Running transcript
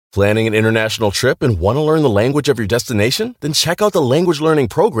Planning an international trip and want to learn the language of your destination? Then check out the language learning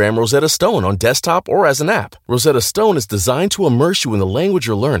program Rosetta Stone on desktop or as an app. Rosetta Stone is designed to immerse you in the language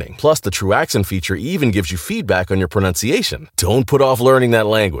you're learning. Plus, the True Accent feature even gives you feedback on your pronunciation. Don't put off learning that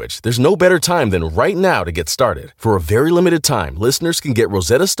language. There's no better time than right now to get started. For a very limited time, listeners can get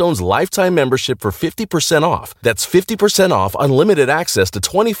Rosetta Stone's lifetime membership for 50% off. That's 50% off unlimited access to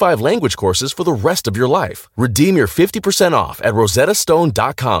 25 language courses for the rest of your life. Redeem your 50% off at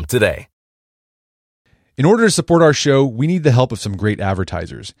rosettastone.com today. In order to support our show, we need the help of some great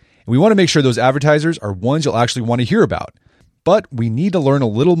advertisers. And we want to make sure those advertisers are ones you'll actually want to hear about. But we need to learn a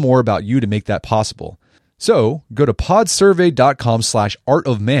little more about you to make that possible. So go to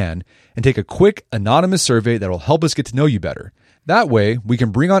podsurvey.com/artofman and take a quick anonymous survey that will help us get to know you better. That way, we can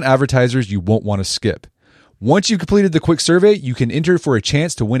bring on advertisers you won't want to skip. Once you've completed the quick survey, you can enter for a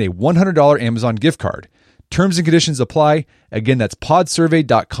chance to win a $100 Amazon gift card. Terms and conditions apply. Again, that's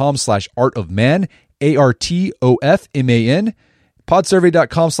podsurvey.com/artofman, ARTOFMAN,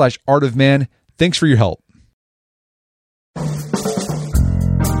 podsurvey.com/artofman. Thanks for your help.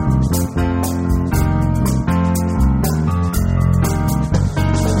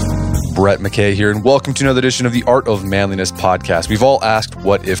 Brett McKay here, and welcome to another edition of the Art of Manliness podcast. We've all asked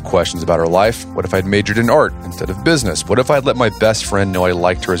what-if questions about our life. What if I'd majored in art instead of business? What if I'd let my best friend know I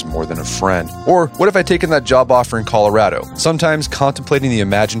liked her as more than a friend? Or what if I'd taken that job offer in Colorado? Sometimes contemplating the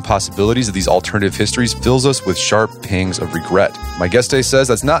imagined possibilities of these alternative histories fills us with sharp pangs of regret. My guest today says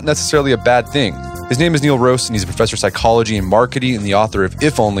that's not necessarily a bad thing. His name is Neil Roese, and he's a professor of psychology and marketing and the author of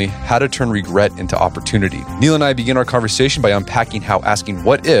If Only, How to Turn Regret into Opportunity. Neil and I begin our conversation by unpacking how asking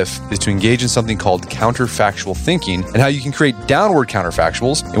what if is to engage in something called counterfactual thinking, and how you can create downward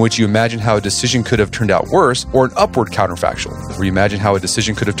counterfactuals in which you imagine how a decision could have turned out worse, or an upward counterfactual where you imagine how a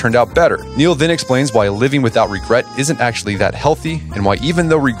decision could have turned out better. Neil then explains why living without regret isn't actually that healthy, and why even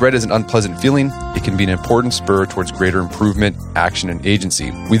though regret is an unpleasant feeling, it can be an important spur towards greater improvement, action, and agency.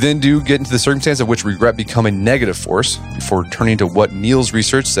 We then do get into the circumstance of which regret become a negative force before turning to what Neil's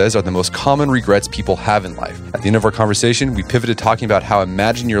research says are the most common regrets people have in life. At the end of our conversation, we pivoted talking about how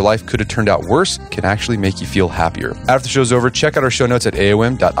imagining your life could have turned out worse can actually make you feel happier. After the show's over, check out our show notes at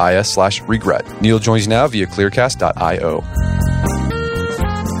aom.is/regret. Neil joins you now via clearcast.io.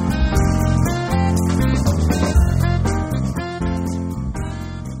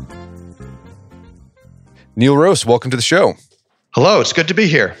 Neil Roese, welcome to the show. Hello, it's good to be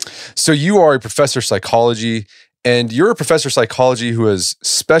here. So you are a professor of psychology, and you're a professor of psychology who has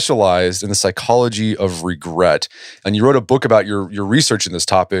specialized in the psychology of regret. And you wrote a book about your research in this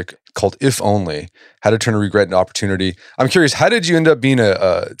topic called If Only, How to Turn a Regret into Opportunity. I'm curious, how did you end up being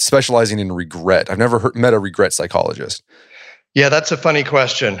specializing in regret? I've never met a regret psychologist. Yeah, that's a funny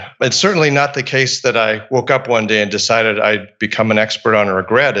question. It's certainly not the case that I woke up one day and decided I'd become an expert on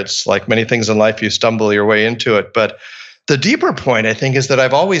regret. It's like many things in life, you stumble your way into it. But the deeper point, I think, is that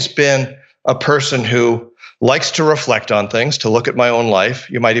I've always been a person who likes to reflect on things, to look at my own life.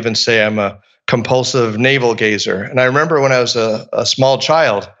 You might even say I'm a compulsive navel gazer. And I remember when I was a small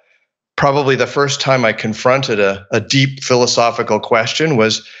child, probably the first time I confronted a deep philosophical question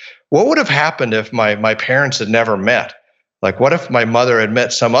was, what would have happened if my parents had never met? Like, what if my mother had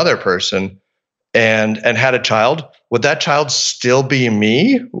met some other person and had a child? Would that child still be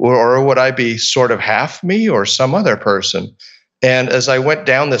me? Or would I be sort of half me or some other person? And as I went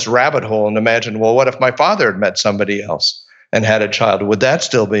down this rabbit hole and imagined, well, what if my father had met somebody else and had a child? Would that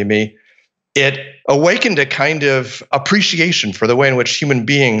still be me? It awakened a kind of appreciation for the way in which human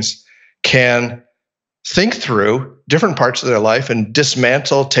beings can think through different parts of their life and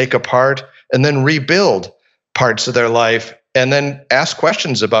dismantle, take apart, and then rebuild parts of their life, and then ask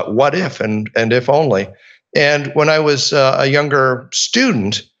questions about what if and if only. And when I was a younger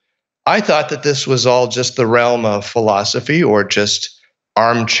student, I thought that this was all just the realm of philosophy or just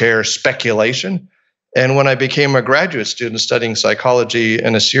armchair speculation. And when I became a graduate student studying psychology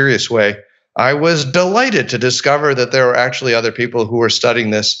in a serious way, I was delighted to discover that there were actually other people who were studying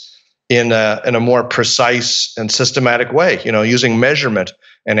this in a more precise and systematic way, using measurement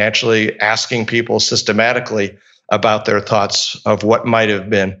and actually asking people systematically about their thoughts of what might have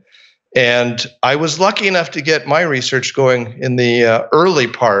been. And I was lucky enough to get my research going in the early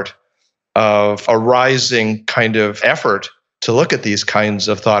part of a rising kind of effort to look at these kinds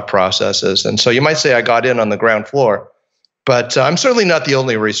of thought processes. And so you might say I got in on the ground floor, but I'm certainly not the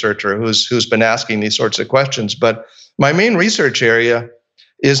only researcher who's been asking these sorts of questions. But my main research area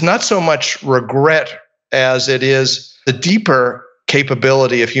is not so much regret as it is the deeper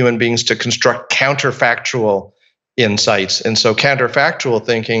capability of human beings to construct counterfactual insights. And so counterfactual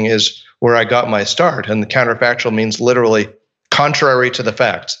thinking is where I got my start. And the counterfactual means literally contrary to the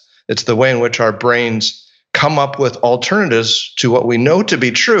facts. It's the way in which our brains come up with alternatives to what we know to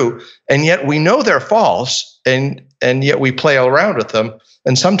be true, and yet we know they're false, and yet we play around with them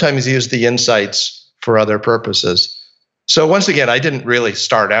and sometimes use the insights for other purposes. So once again, I didn't really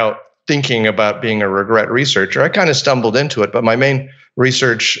start out thinking about being a regret researcher. I kind of stumbled into it, but my main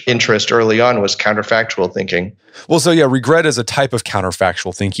research interest early on was counterfactual thinking. Well, so yeah, regret is a type of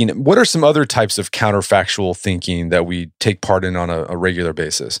counterfactual thinking. What are some other types of counterfactual thinking that we take part in on a regular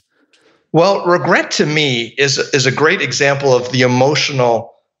basis? Well, regret to me is a great example of the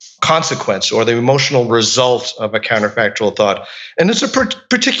emotional consequence or the emotional result of a counterfactual thought. And it's a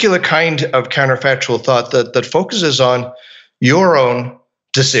particular kind of counterfactual thought that focuses on your own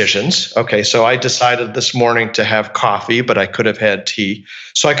decisions. Okay, so I decided this morning to have coffee, but I could have had tea.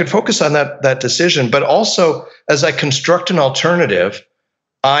 So I could focus on that decision. But also, as I construct an alternative,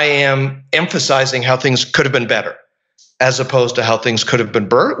 I am emphasizing how things could have been better, as opposed to how things could have been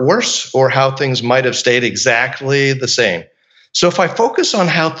worse or how things might have stayed exactly the same. So if I focus on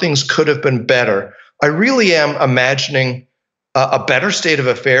how things could have been better, I really am imagining a better state of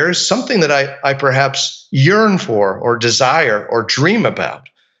affairs, something that I perhaps yearn for or desire or dream about.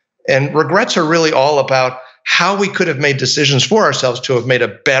 And regrets are really all about how we could have made decisions for ourselves to have made a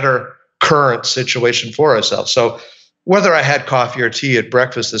better current situation for ourselves. So whether I had coffee or tea at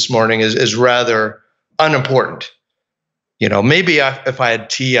breakfast this morning is rather unimportant. You know, maybe if I had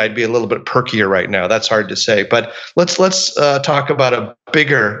tea, I'd be a little bit perkier right now. That's hard to say. But let's talk about a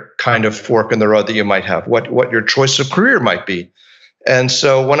bigger kind of fork in the road that you might have, what your choice of career might be. And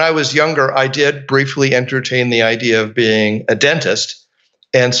so when I was younger, I did briefly entertain the idea of being a dentist.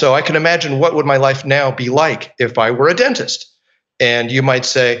 And so I can imagine what would my life now be like if I were a dentist. And you might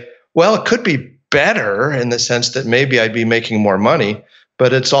say, well, it could be better in the sense that maybe I'd be making more money.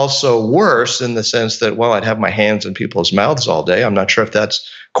 But it's also worse in the sense that, well, I'd have my hands in people's mouths all day. I'm not sure if that's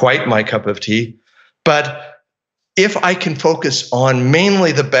quite my cup of tea. But if I can focus on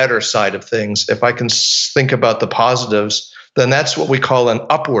mainly the better side of things, if I can think about the positives, then that's what we call an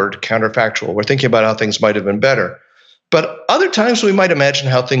upward counterfactual. We're thinking about how things might have been better. But other times we might imagine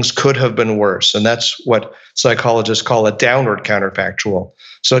how things could have been worse. And that's what psychologists call a downward counterfactual.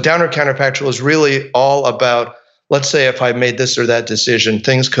 So a downward counterfactual is really all about, let's say if I made this or that decision,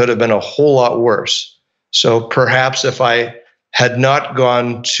 things could have been a whole lot worse. So perhaps if I had not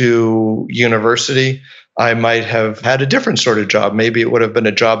gone to university, I might have had a different sort of job. Maybe it would have been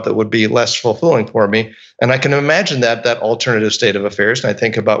a job that would be less fulfilling for me. And I can imagine that alternative state of affairs. And I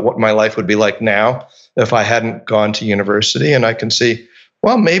think about what my life would be like now if I hadn't gone to university. And I can see,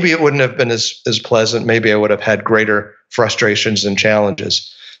 well, maybe it wouldn't have been as pleasant. Maybe I would have had greater frustrations and challenges.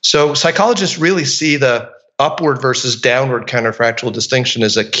 So psychologists really see the upward versus downward counterfactual distinction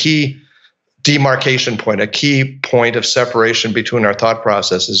as a key demarcation point, a key point of separation between our thought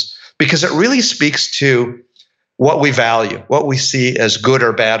processes, because it really speaks to what we value, what we see as good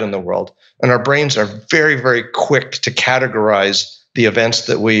or bad in the world. And our brains are very, very quick to categorize the events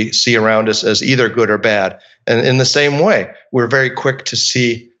that we see around us as either good or bad. And in the same way, we're very quick to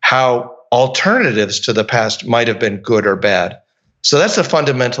see how alternatives to the past might have been good or bad. So that's a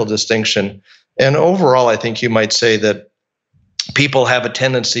fundamental distinction. And overall, I think you might say that people have a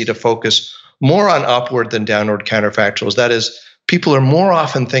tendency to focus more on upward than downward counterfactuals. That is, people are more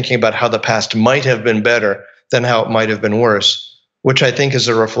often thinking about how the past might have been better than how it might have been worse, which I think is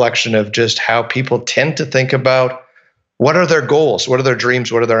a reflection of just how people tend to think about what are their goals, what are their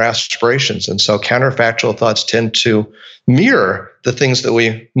dreams, what are their aspirations. And so counterfactual thoughts tend to mirror the things that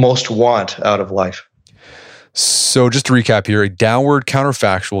we most want out of life. So just to recap here, a downward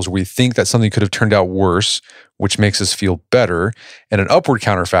counterfactual is where we think that something could have turned out worse, which makes us feel better. And an upward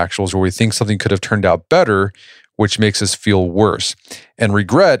counterfactual is where we think something could have turned out better, which makes us feel worse. And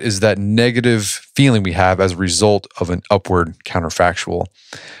regret is that negative feeling we have as a result of an upward counterfactual.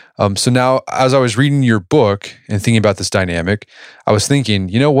 So now, as I was reading your book and thinking about this dynamic, I was thinking,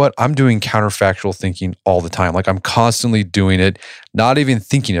 you know what? I'm doing counterfactual thinking all the time. Like I'm constantly doing it, not even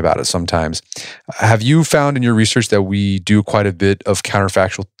thinking about it sometimes. Have you found in your research that we do quite a bit of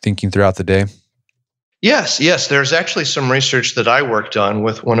counterfactual thinking throughout the day? Yes. There's actually some research that I worked on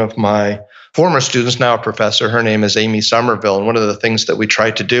with one of my former students, now a professor. Her name is Amy Somerville. And one of the things that we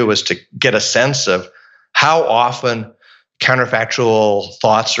tried to do was to get a sense of how often counterfactual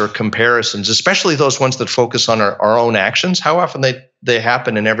thoughts or comparisons, especially those ones that focus on our own actions, how often they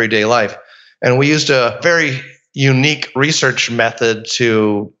happen in everyday life. And we used a very unique research method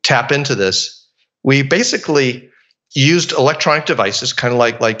to tap into this. We basically used electronic devices, kind of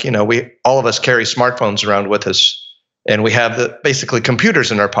like we all of us carry smartphones around with us And we have basically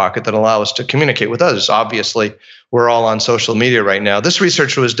computers in our pocket that allow us to communicate with others. Obviously, we're all on social media right now. This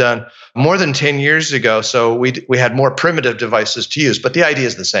research was done more than 10 years ago, so we had more primitive devices to use, but the idea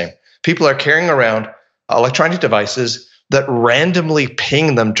is the same. People are carrying around electronic devices that randomly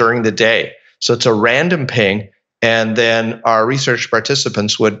ping them during the day. So it's a random ping, and then our research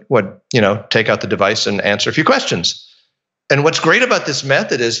participants would take out the device and answer a few questions. And what's great about this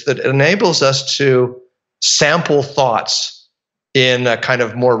method is that it enables us to sample thoughts in a kind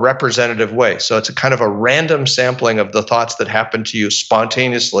of more representative way. So it's a kind of a random sampling of the thoughts that happen to you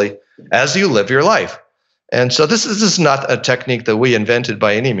spontaneously as you live your life. And so this is not a technique that we invented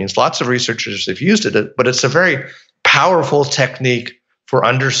by any means. Lots of researchers have used it, but it's a very powerful technique for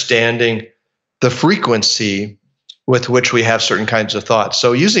understanding the frequency with which we have certain kinds of thoughts.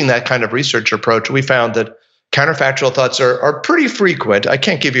 So using that kind of research approach, we found that counterfactual thoughts are pretty frequent. I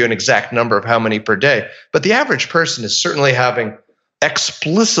can't give you an exact number of how many per day, but the average person is certainly having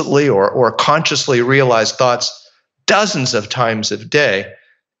explicitly or consciously realized thoughts dozens of times a day.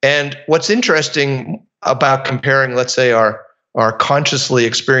 And what's interesting about comparing, let's say, our consciously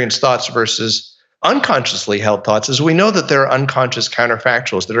experienced thoughts versus unconsciously held thoughts is we know that there are unconscious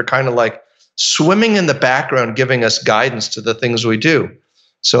counterfactuals that are kind of like swimming in the background, giving us guidance to the things we do.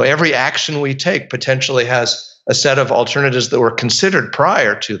 So every action we take potentially has a set of alternatives that were considered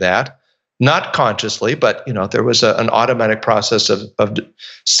prior to that, not consciously, but there was an automatic process of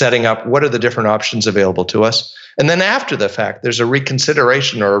setting up what are the different options available to us. And then after the fact, there's a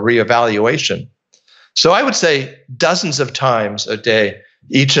reconsideration or a reevaluation. So I would say dozens of times a day,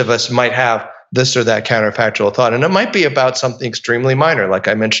 each of us might have this or that counterfactual thought. And it might be about something extremely minor, like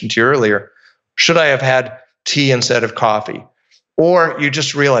I mentioned to you earlier. Should I have had tea instead of coffee? Or you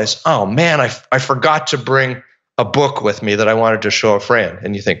just realize, oh man, I forgot to bring a book with me that I wanted to show a friend.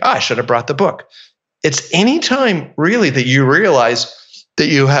 And you think, I should have brought the book. It's any time really that you realize that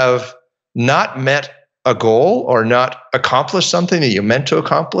you have not met a goal or not accomplished something that you meant to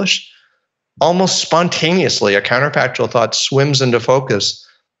accomplish, almost spontaneously a counterfactual thought swims into focus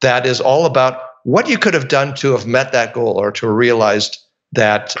that is all about what you could have done to have met that goal or to have realized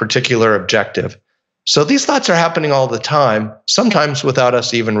that particular objective. So these thoughts are happening all the time, sometimes without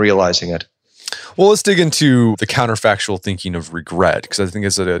us even realizing it. Well, let's dig into the counterfactual thinking of regret, because I think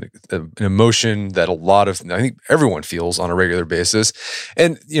it's an emotion that I think everyone feels on a regular basis.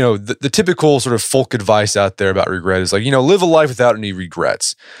 And, the typical sort of folk advice out there about regret is like, live a life without any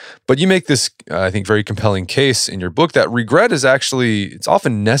regrets. But you make this, I think, very compelling case in your book that regret is actually, it's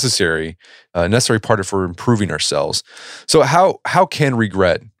often necessary part for improving ourselves. So how can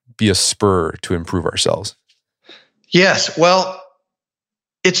regret be a spur to improve ourselves? Yes. Well,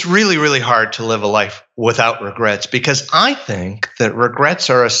 it's really, really hard to live a life without regrets because I think that regrets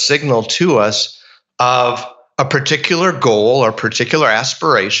are a signal to us of a particular goal or particular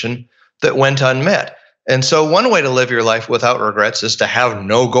aspiration that went unmet. And so one way to live your life without regrets is to have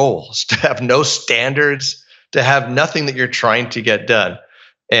no goals, to have no standards, to have nothing that you're trying to get done.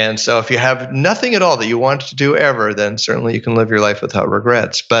 And so if you have nothing at all that you want to do ever, then certainly you can live your life without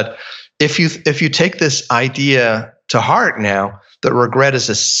regrets. But if you take this idea to heart now, that regret is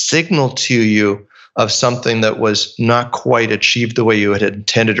a signal to you of something that was not quite achieved the way you had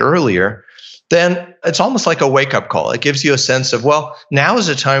intended earlier, then it's almost like a wake-up call. It gives you a sense of, well, now is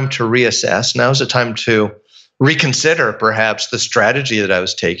a time to reassess. Now is a time to reconsider perhaps the strategy that I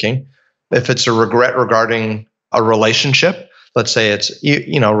was taking. If it's a regret regarding a relationship, let's say it's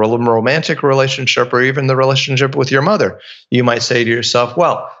a romantic relationship or even the relationship with your mother, you might say to yourself,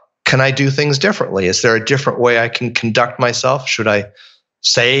 well, can I do things differently? Is there a different way I can conduct myself? Should I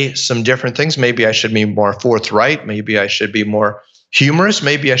say some different things? Maybe I should be more forthright. Maybe I should be more humorous.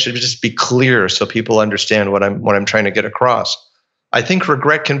 Maybe I should just be clear so people understand what I'm trying to get across. I think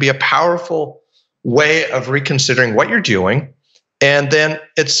regret can be a powerful way of reconsidering what you're doing, and then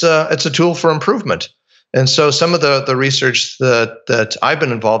it's a tool for improvement. And so some of the research that I've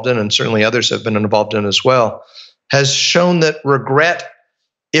been involved in, and certainly others have been involved in as well, has shown that regret,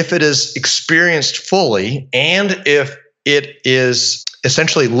 if it is experienced fully and if it is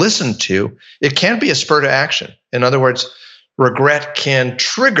essentially listened to, it can be a spur to action. In other words, regret can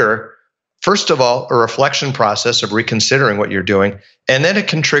trigger, first of all, a reflection process of reconsidering what you're doing, and then it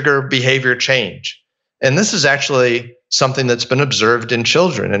can trigger behavior change. And this is actually something that's been observed in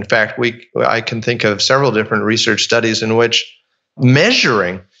children. In fact, I can think of several different research studies in which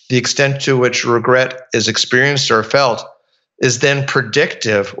measuring the extent to which regret is experienced or felt is then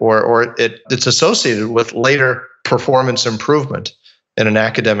predictive or it's associated with later performance improvement in an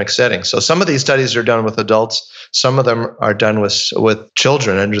academic setting. So some of these studies are done with adults. Some of them are done with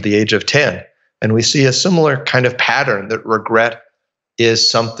children under the age of 10. And we see a similar kind of pattern that regret is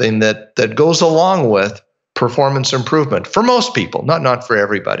something that goes along with performance improvement for most people, not for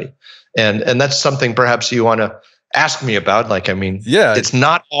everybody. And that's something perhaps you want to ask me about. It's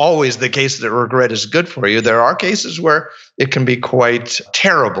not always the case that regret is good for you. There are cases where it can be quite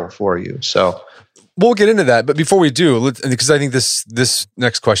terrible for you. So we'll get into that. But before we do, because I think this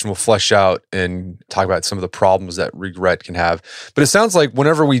next question will flesh out and talk about some of the problems that regret can have. But it sounds like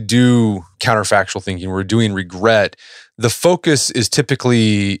whenever we do counterfactual thinking, we're doing regret, the focus is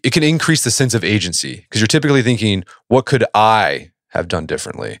typically, it can increase the sense of agency because you're typically thinking, what could I have done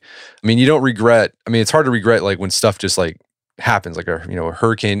differently? I mean, you don't regret. I mean, it's hard to regret like when stuff just like happens, like a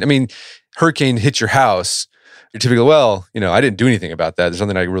hurricane. I mean, hurricane hits your house. You're typically, well, I didn't do anything about that. There's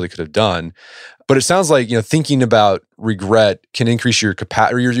something I really could have done. But it sounds like, thinking about regret can increase your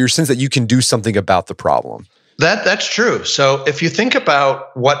capacity or your sense that you can do something about the problem. That's true. So if you think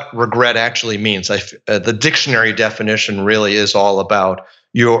about what regret actually means, the dictionary definition really is all about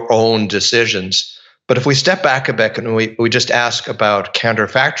your own decisions. But if we step back a bit and we just ask about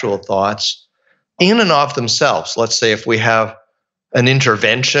counterfactual thoughts, in and of themselves, let's say if we have an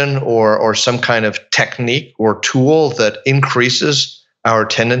intervention or some kind of technique or tool that increases our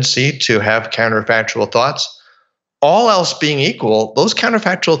tendency to have counterfactual thoughts, all else being equal, those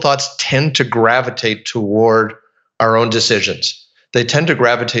counterfactual thoughts tend to gravitate toward our own decisions. They tend to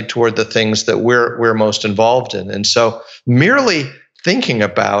gravitate toward the things that we're most involved in. And so merely thinking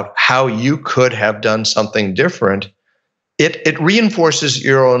about how you could have done something different, it reinforces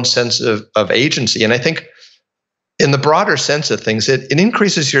your own sense of agency. And I think in the broader sense of things, it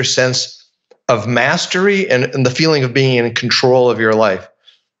increases your sense of mastery and the feeling of being in control of your life.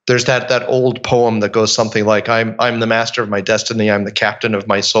 There's that old poem that goes something like, I'm the master of my destiny, I'm the captain of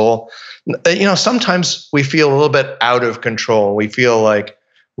my soul. Sometimes we feel a little bit out of control. We feel like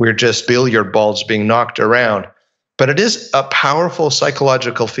we're just billiard balls being knocked around. But it is a powerful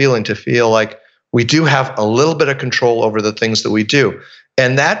psychological feeling to feel like we do have a little bit of control over the things that we do.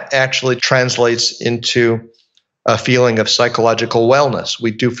 And that actually translates into a feeling of psychological wellness.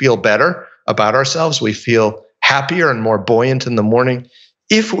 We do feel better about ourselves. We feel happier and more buoyant in the morning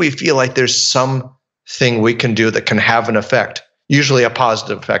if we feel like there's something we can do that can have an effect, usually a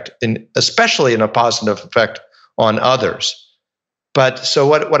positive effect, especially in a positive effect on others. But so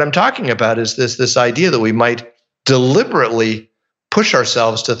what I'm talking about is this idea that we might deliberately push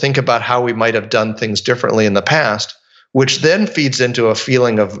ourselves to think about how we might have done things differently in the past, which then feeds into a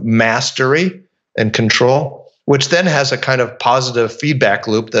feeling of mastery and control, which then has a kind of positive feedback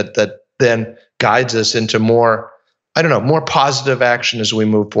loop that then guides us into more positive action as we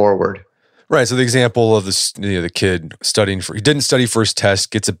move forward. Right. So the example of the kid studying he didn't study for his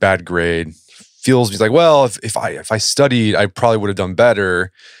test, gets a bad grade, he's like, well, if I studied, I probably would have done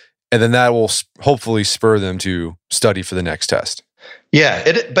better. And then that will hopefully spur them to study for the next test. Yeah.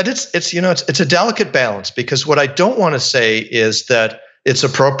 But it's a delicate balance, because what I don't want to say is that it's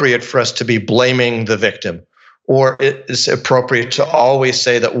appropriate for us to be blaming the victim, or it is appropriate to always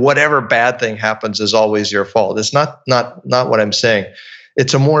say that whatever bad thing happens is always your fault. It's not what I'm saying.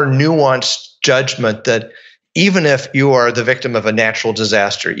 It's a more nuanced judgment that even if you are the victim of a natural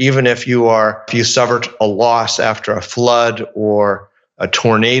disaster, even if you suffered a loss after a flood or a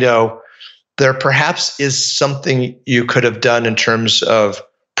tornado, there perhaps is something you could have done in terms of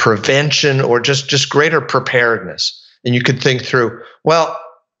prevention or just greater preparedness. And you could think through, well,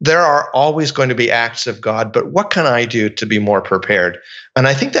 there are always going to be acts of God, but what can I do to be more prepared? And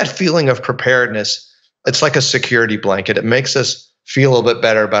I think that feeling of preparedness, it's like a security blanket. It makes us feel a little bit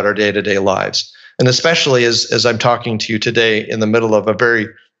better about our day-to-day lives. And especially as I'm talking to you today in the middle of a very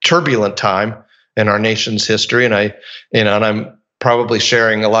turbulent time in our nation's history, and I'm probably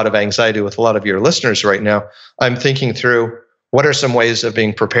sharing a lot of anxiety with a lot of your listeners right now, I'm thinking through what are some ways of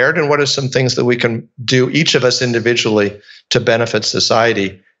being prepared and what are some things that we can do, each of us individually, to benefit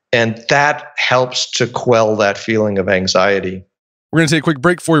society. And that helps to quell that feeling of anxiety. We're going to take a quick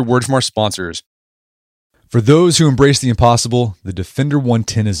break for a word from our sponsors. For those who embrace the impossible, the Defender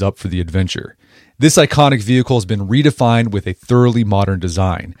 110 is up for the adventure. This iconic vehicle has been redefined with a thoroughly modern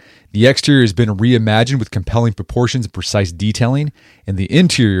design. The exterior has been reimagined with compelling proportions and precise detailing, and the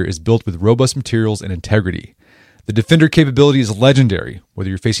interior is built with robust materials and integrity. The Defender capability is legendary, whether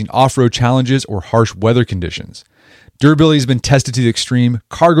you're facing off-road challenges or harsh weather conditions. Durability has been tested to the extreme,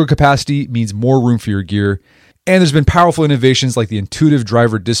 cargo capacity means more room for your gear, and there's been powerful innovations like the intuitive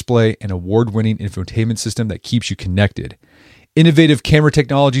driver display and award-winning infotainment system that keeps you connected. Innovative camera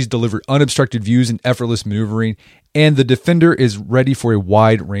technologies deliver unobstructed views and effortless maneuvering, and the Defender is ready for a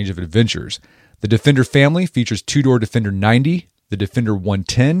wide range of adventures. The Defender family features two-door Defender 90, the Defender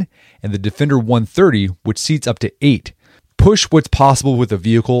 110, and the Defender 130, which seats up to 8. Push what's possible with a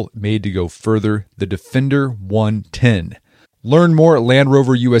vehicle made to go further, the Defender 110. Learn more at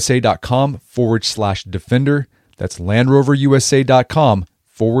LandRoverUSA.com/Defender. That's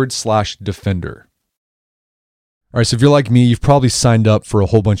LandRoverUSA.com/Defender. All right, so if you're like me, you've probably signed up for a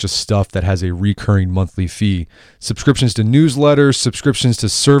whole bunch of stuff that has a recurring monthly fee. Subscriptions to newsletters, subscriptions to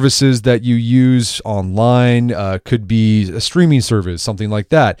services that you use online, could be a streaming service, something like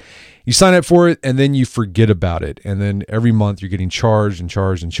that. You sign up for it and then you forget about it. And then every month you're getting charged, and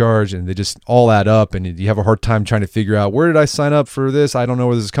they just all add up, and you have a hard time trying to figure out, where did I sign up for this? I don't know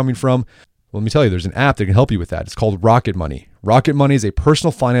where this is coming from. Well, let me tell you, there's an app that can help you with that. It's called Rocket Money. Rocket Money is a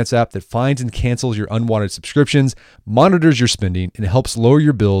personal finance app that finds and cancels your unwanted subscriptions, monitors your spending, and helps lower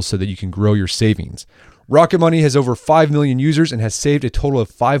your bills so that you can grow your savings. Rocket Money has over 5 million users and has saved a total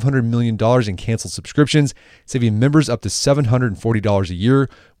of $500 million in canceled subscriptions, saving members up to $740 a year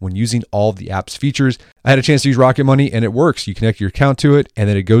when using all of the app's features. I had a chance to use Rocket Money, and it works. You connect your account to it, and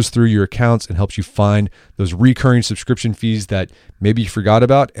then it goes through your accounts and helps you find those recurring subscription fees that maybe you forgot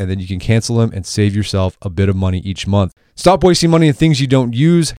about, and then you can cancel them and save yourself a bit of money each month. Stop wasting money on things you don't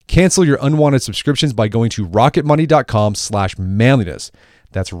use. Cancel your unwanted subscriptions by going to rocketmoney.com/manliness.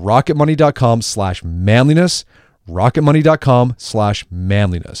 That's rocketmoney.com/manliness,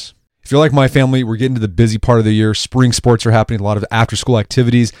 rocketmoney.com/manliness. If you're like my family, we're getting to the busy part of the year. Spring sports are happening, a lot of after-school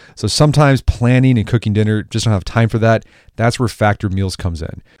activities. So sometimes planning and cooking dinner, just don't have time for that. That's where Factor Meals comes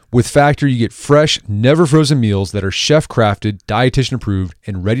in. With Factor, you get fresh, never frozen meals that are chef-crafted, dietitian approved,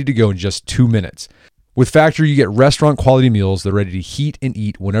 and ready to go in just 2 minutes. With Factor, you get restaurant quality meals that are ready to heat and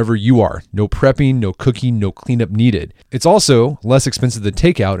eat whenever you are. No prepping, no cooking, no cleanup needed. It's also less expensive than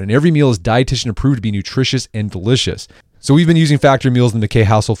takeout, and every meal is dietitian approved to be nutritious and delicious. So we've been using Factor meals in the McKay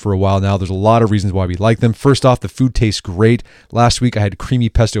household for a while now. There's a lot of reasons why we like them. First off, the food tastes great. Last week, I had creamy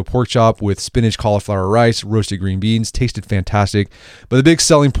pesto pork chop with spinach, cauliflower rice, roasted green beans. Tasted fantastic. But the big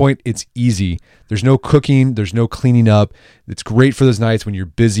selling point, it's easy. There's no cooking. There's no cleaning up. It's great for those nights when you're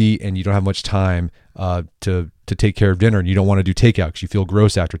busy and you don't have much time to take care of dinner, and you don't want to do takeout because you feel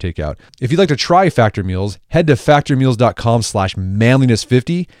gross after takeout. If you'd like to try Factor Meals, head to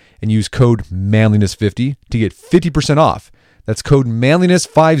factormeals.com/manliness50 and use code manliness50 to get 50% off. That's code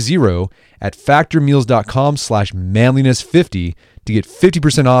manliness50 at factormeals.com/manliness50 to get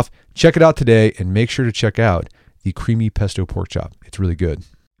 50% off. Check it out today, and make sure to check out the creamy pesto pork chop. It's really good.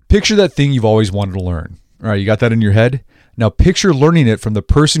 Picture that thing you've always wanted to learn. All right, you got that in your head? Now picture learning it from the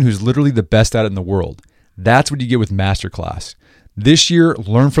person who's literally the best at it in the world. That's what you get with Masterclass. This year,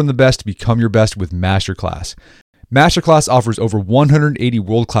 learn from the best to become your best with Masterclass. Masterclass offers over 180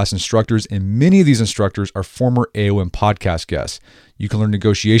 world-class instructors, and many of these instructors are former AOM podcast guests. You can learn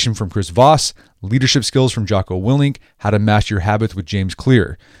negotiation from Chris Voss, leadership skills from Jocko Willink, how to master your habits with James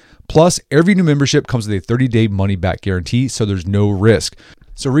Clear. Plus, every new membership comes with a 30-day money-back guarantee, so there's no risk.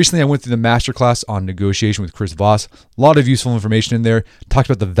 So recently I went through the masterclass on negotiation with Chris Voss. A lot of useful information in there. Talked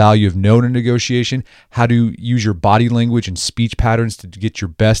about the value of no in negotiation, how to use your body language and speech patterns to get your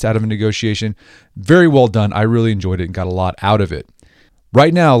best out of a negotiation. Very well done. I really enjoyed it and got a lot out of it.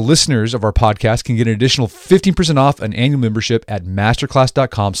 Right now, listeners of our podcast can get an additional 15% off an annual membership at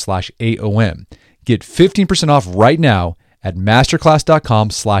masterclass.com/AOM. Get 15% off right now at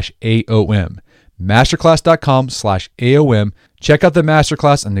masterclass.com/AOM. masterclass.com/AOM. Check out the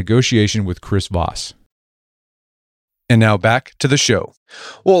masterclass on negotiation with Chris Voss. And now back to the show.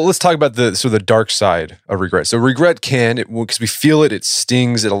 Well, let's talk about the dark side of regret. So regret because we feel it, it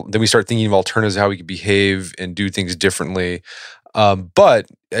stings. Then we start thinking of alternatives, how we can behave and do things differently. But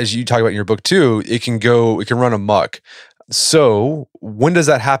as you talk about in your book too, it can run amok. So when does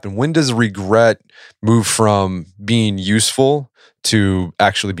that happen? When does regret move from being useful to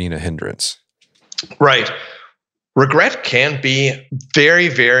actually being a hindrance? Right. Regret can be very,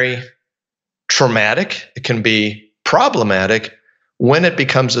 very traumatic. It can be problematic when it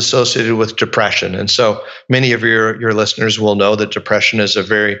becomes associated with depression. And so many of your listeners will know that depression is a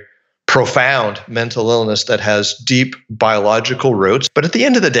very profound mental illness that has deep biological roots. But at the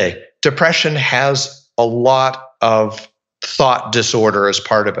end of the day, depression has a lot of thought disorder as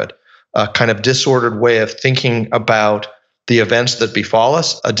part of it, a kind of disordered way of thinking about the events that befall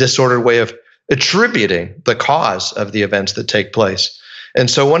us, a disordered way of attributing the cause of the events that take place. And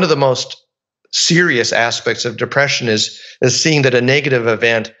so one of the most serious aspects of depression is seeing that a negative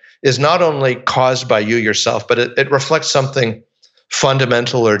event is not only caused by you yourself, but it reflects something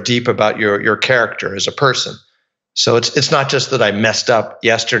fundamental or deep about your character as a person. So it's not just that I messed up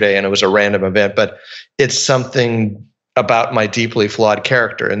yesterday and it was a random event, but it's something about my deeply flawed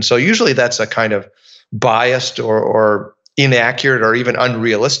character. And so usually that's a kind of biased or inaccurate or even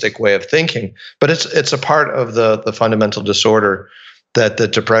unrealistic way of thinking, but it's a part of the fundamental disorder that the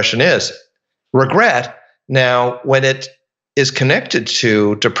depression is. Regret, now, when it is connected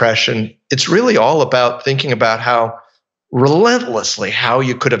to depression, it's really all about thinking about how relentlessly how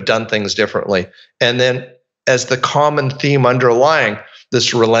you could have done things differently. And then as the common theme underlying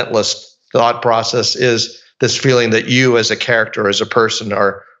this relentless thought process is this feeling that you as a character, as a person,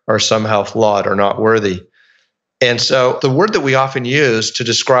 are somehow flawed or not worthy. And so the word that we often use to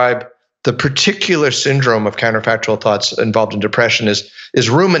describe the particular syndrome of counterfactual thoughts involved in depression is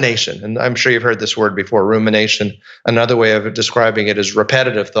rumination. And I'm sure you've heard this word before, rumination. Another way of describing it is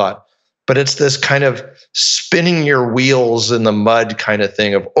repetitive thought. But it's this kind of spinning your wheels in the mud kind of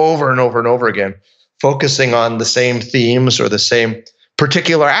thing of over and over and over again, focusing on the same themes or the same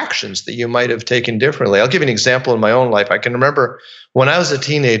particular actions that you might have taken differently. I'll give you an example in my own life. I can remember when I was a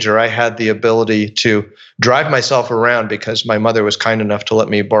teenager, I had the ability to drive myself around because my mother was kind enough to let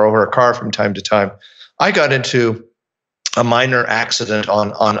me borrow her car from time to time. I got into a minor accident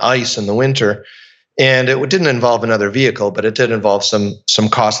on ice in the winter, and it didn't involve another vehicle, but it did involve some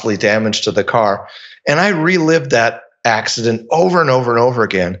costly damage to the car. And I relived that accident over and over and over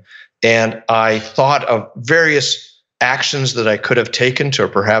again. And I thought of various actions that I could have taken to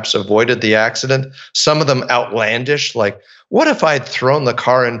perhaps avoided the accident, some of them outlandish, like what if I'd thrown the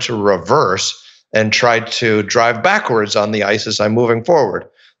car into reverse and tried to drive backwards on the ice as I'm moving forward?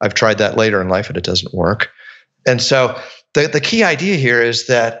 I've tried that later in life and it doesn't work. And so the key idea here is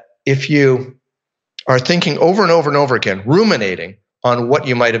that if you are thinking over and over and over again, ruminating on what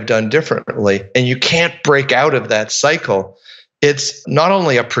you might have done differently, and you can't break out of that cycle, it's not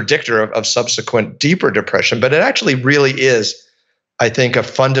only a predictor of subsequent deeper depression, but it actually really is, I think, a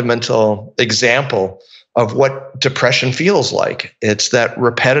fundamental example of what depression feels like. It's that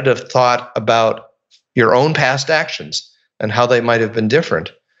repetitive thought about your own past actions and how they might have been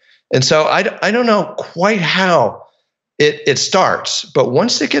different. And so I don't know quite how it starts, but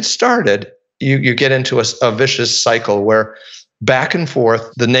once it gets started, you get into a vicious cycle where back and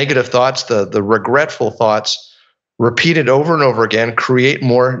forth, the negative thoughts, the regretful thoughts, repeated over and over again, create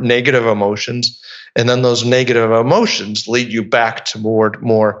more negative emotions. And then those negative emotions lead you back to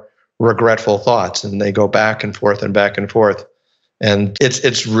more regretful thoughts. And they go back and forth and back and forth. And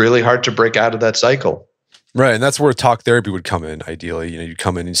it's really hard to break out of that cycle. Right. And that's where talk therapy would come in, ideally. You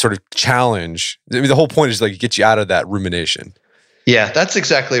come in and sort of challenge. I mean, the whole point is like get you out of that rumination. Yeah, that's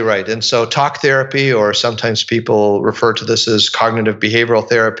exactly right. And so talk therapy, or sometimes people refer to this as cognitive behavioral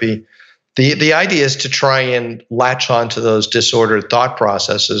therapy, the idea is to try and latch on to those disordered thought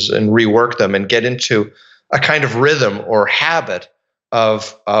processes and rework them and get into a kind of rhythm or habit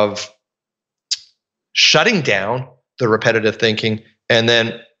of shutting down the repetitive thinking and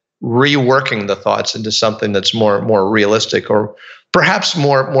then reworking the thoughts into something that's more realistic or perhaps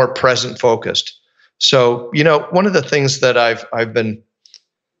more present focused. So, one of the things that I've been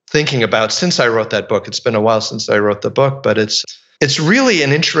thinking about since I wrote that book, it's been a while since I wrote the book, but it's really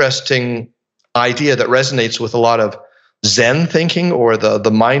an interesting idea that resonates with a lot of Zen thinking or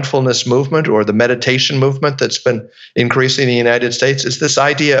the mindfulness movement or the meditation movement that's been increasing in the United States. It's this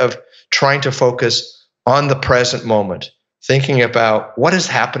idea of trying to focus on the present moment, thinking about what is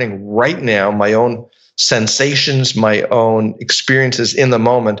happening right now, my own sensations, my own experiences in the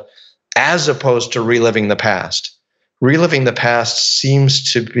moment, as opposed to reliving the past. Reliving the past seems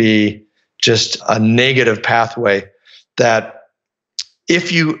to be just a negative pathway that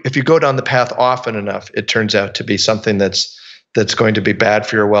if you go down the path often enough, it turns out to be something that's going to be bad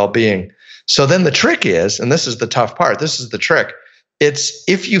for your well-being. So then the trick is, and this is the tough part, this is the trick, it's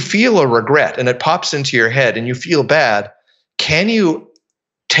if you feel a regret and it pops into your head and you feel bad, can you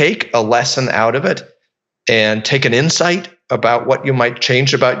take a lesson out of it and take an insight about what you might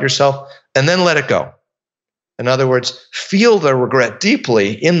change about yourself and then let it go? In other words, feel the regret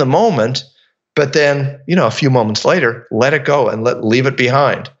deeply in the moment, but then, a few moments later, let it go and leave it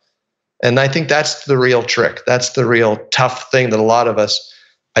behind. And I think that's the real trick. That's the real tough thing that a lot of us,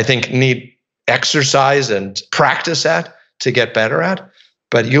 I think, need exercise and practice at to get better at.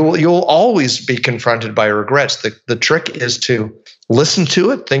 But you'll always be confronted by regrets. The trick is to listen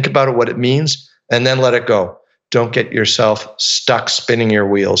to it, think about it, what it means, and then let it go. Don't get yourself stuck spinning your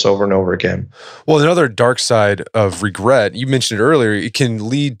wheels over and over again. Well, another dark side of regret, you mentioned it earlier, it can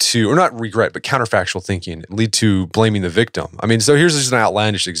lead to, or not regret, but counterfactual thinking, lead to blaming the victim. I mean, so here's just an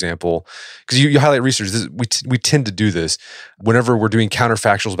outlandish example, because you highlight research. We tend to do this whenever we're doing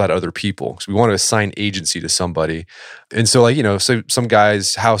counterfactuals about other people, because we want to assign agency to somebody. And so so some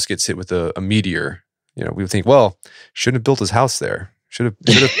guy's house gets hit with a meteor. We would think, well, shouldn't have built his house there. Should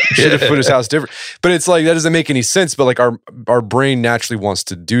have put his house different. But it's like, that doesn't make any sense. But like our brain naturally wants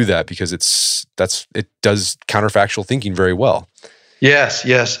to do that because it does counterfactual thinking very well. Yes.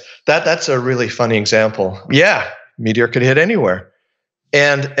 That's a really funny example. Yeah, meteor could hit anywhere.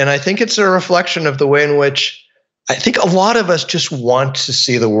 And I think it's a reflection of the way in which I think a lot of us just want to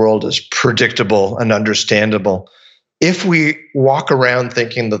see the world as predictable and understandable. If we walk around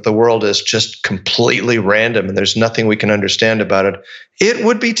thinking that the world is just completely random and there's nothing we can understand about it, it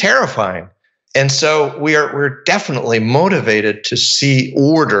would be terrifying. And so we're definitely motivated to see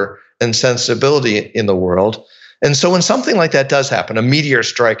order and sensibility in the world. And so when something like that does happen, a meteor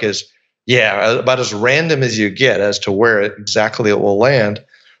strike is, about as random as you get as to where exactly it will land,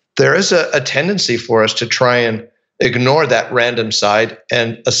 there is a tendency for us to try and ignore that random side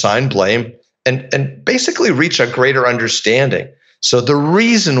and assign blame and basically reach a greater understanding. So the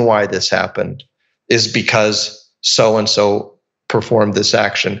reason why this happened is because so-and-so performed this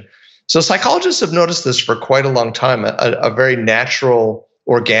action. So psychologists have noticed this for quite a long time, a very natural,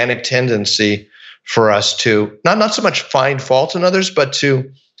 organic tendency for us to not so much find fault in others, but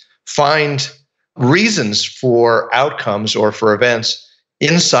to find reasons for outcomes or for events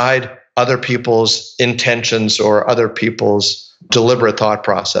inside other people's intentions or other people's deliberate thought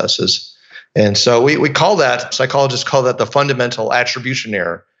processes. And so we call that, psychologists call that the fundamental attribution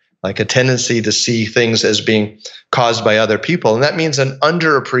error, like a tendency to see things as being caused by other people. And that means an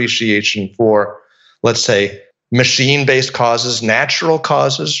underappreciation for, let's say, machine-based causes, natural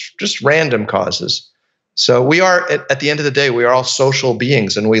causes, just random causes. So we are, at the end of the day, we are all social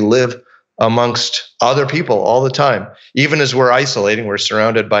beings and we live amongst other people all the time. Even as we're isolating, we're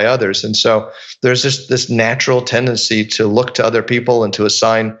surrounded by others. And so there's this natural tendency to look to other people and to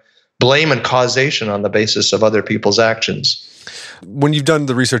assign blame and causation on the basis of other people's actions. When you've done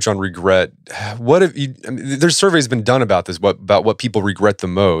the research on regret, there's surveys been done about this, about what people regret the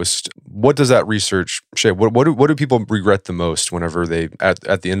most. What does that research show? What do people regret the most whenever they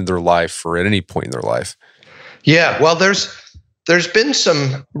at the end of their life or at any point in their life? Yeah, well, there's been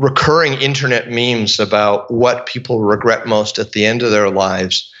some recurring internet memes about what people regret most at the end of their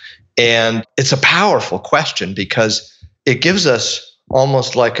lives. And it's a powerful question because it gives us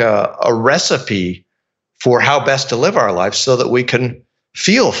almost like a recipe for how best to live our lives so that we can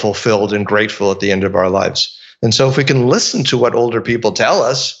feel fulfilled and grateful at the end of our lives. And so if we can listen to what older people tell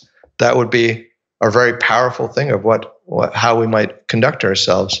us, that would be a very powerful thing of how we might conduct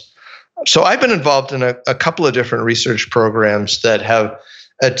ourselves. So I've been involved in a couple of different research programs that have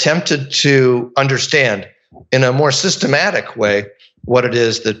attempted to understand in a more systematic way what it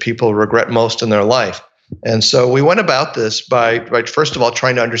is that people regret most in their life. And so we went about this by first of all,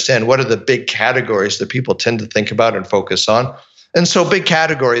 trying to understand what are the big categories that people tend to think about and focus on. And so big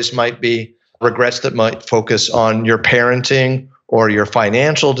categories might be regrets that might focus on your parenting or your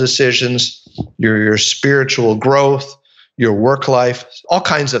financial decisions, your spiritual growth, your work life, all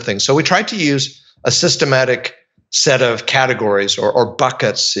kinds of things. So we tried to use a systematic set of categories or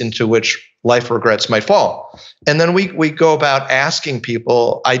buckets into which life regrets might fall. And then we go about asking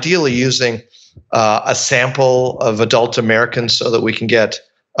people, ideally using a sample of adult Americans so that we can get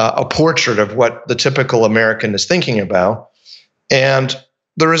a portrait of what the typical American is thinking about. And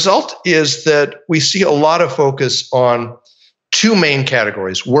the result is that we see a lot of focus on two main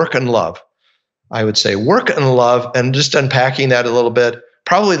categories, work and love. I would say work and love, and just unpacking that a little bit,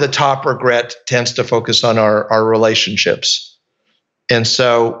 probably the top regret tends to focus on our relationships. And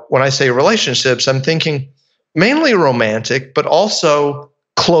so when I say relationships, I'm thinking mainly romantic, but also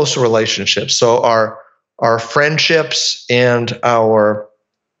close relationships. So our friendships and our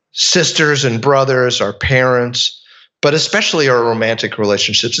sisters and brothers, our parents, but especially our romantic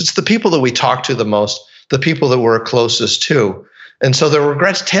relationships. It's the people that we talk to the most, the people that we're closest to. And so the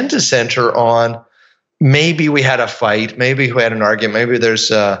regrets tend to center on maybe we had a fight, maybe we had an argument, maybe there's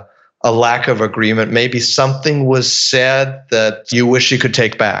a lack of agreement, maybe something was said that you wish you could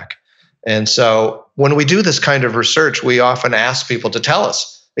take back. And so when we do this kind of research, we often ask people to tell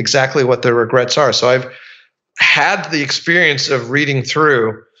us exactly what their regrets are. So I've had the experience of reading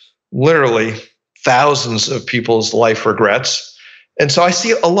through literally thousands of people's life regrets. And so I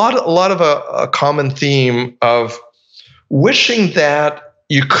see a lot of a common theme of wishing that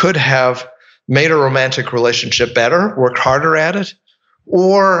you could have made a romantic relationship better, worked harder at it,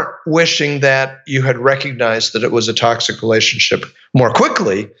 or wishing that you had recognized that it was a toxic relationship more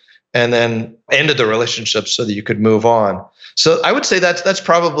quickly and then ended the relationship so that you could move on. So I would say that's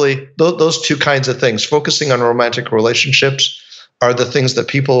probably those two kinds of things. Focusing on romantic relationships are the things that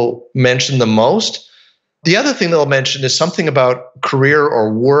people mention the most. The other thing they'll mention is something about career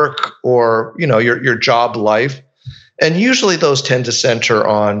or work or your job life. And usually those tend to center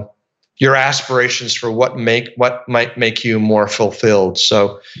on your aspirations for what might make you more fulfilled.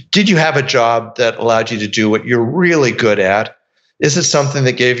 So did you have a job that allowed you to do what you're really good at? Is it something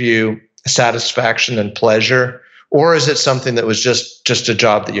that gave you satisfaction and pleasure? Or is it something that was just a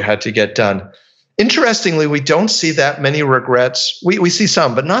job that you had to get done? Interestingly, we don't see that many regrets. We see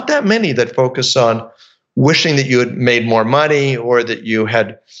some, but not that many that focus on wishing that you had made more money or that you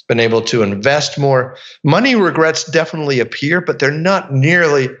had been able to invest more. Money regrets definitely appear, but they're not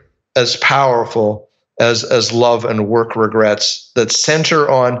nearly as powerful as love and work regrets that center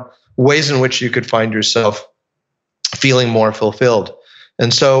on ways in which you could find yourself feeling more fulfilled.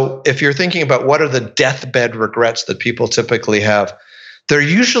 And so if you're thinking about what are the deathbed regrets that people typically have, they're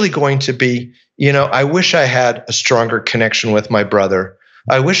usually going to be, I wish I had a stronger connection with my brother.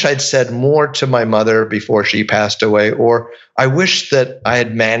 I wish I'd said more to my mother before she passed away, or I wish that I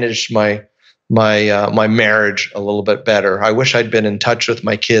had managed my marriage a little bit better. I wish I'd been in touch with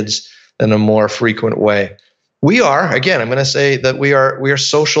my kids in a more frequent way. We are, again, I'm going to say that we are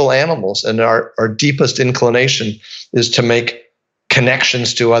social animals, and our deepest inclination is to make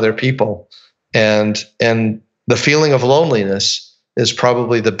connections to other people. And the feeling of loneliness is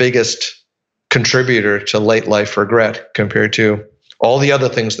probably the biggest contributor to late life regret compared to all the other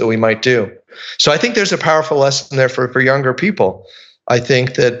things that we might do. So I think there's a powerful lesson there for younger people. I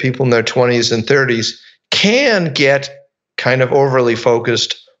think that people in their 20s and 30s can get kind of overly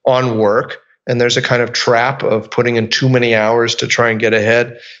focused on work, and there's a kind of trap of putting in too many hours to try and get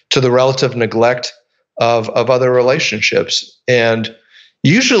ahead, to the relative neglect of other relationships. And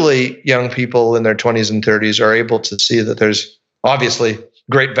usually young people in their 20s and 30s are able to see that there's obviously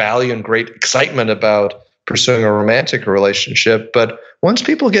great value and great excitement about pursuing a romantic relationship. But once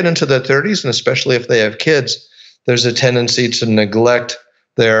people get into their 30s, and especially if they have kids, there's a tendency to neglect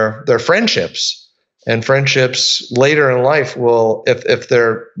their friendships. And friendships later in life will, if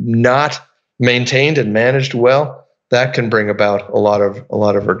they're not maintained and managed well, that can bring about a lot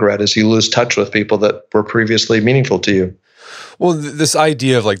of regret as you lose touch with people that were previously meaningful to you. Well, this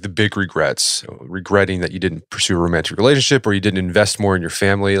idea of like the big regrets, regretting that you didn't pursue a romantic relationship or you didn't invest more in your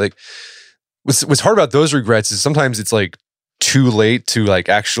family, like what's hard about those regrets is sometimes it's like too late to like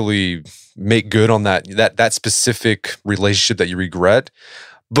actually make good on that specific relationship that you regret.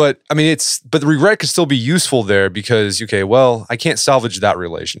 But I mean, but the regret could still be useful there because, okay, well, I can't salvage that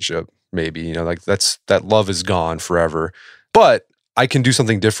relationship. Maybe, like that love is gone forever, but I can do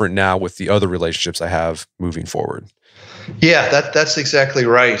something different now with the other relationships I have moving forward. Yeah, that's exactly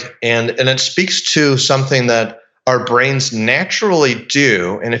right. And it speaks to something that our brains naturally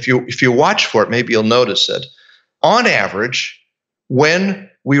do. And if you watch for it, maybe you'll notice it. On average, when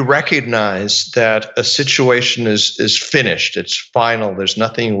we recognize that a situation is finished, it's final, there's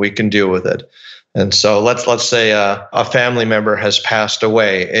nothing we can do with it. And so let's say a family member has passed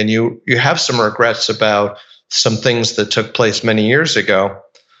away and you have some regrets about some things that took place many years ago.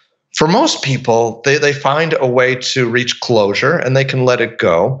 For most people, they find a way to reach closure and they can let it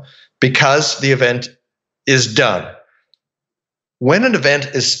go because the event is done. When an event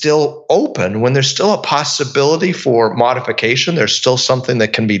is still open, when there's still a possibility for modification, there's still something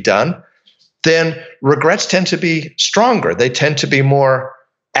that can be done, then regrets tend to be stronger. They tend to be more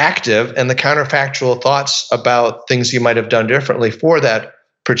active, and the counterfactual thoughts about things you might have done differently for that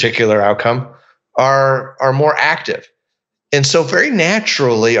particular outcome are more active. And so very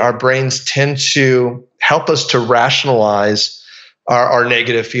naturally, our brains tend to help us to rationalize our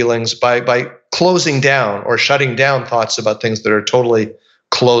negative feelings by closing down or shutting down thoughts about things that are totally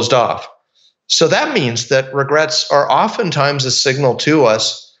closed off. So that means that regrets are oftentimes a signal to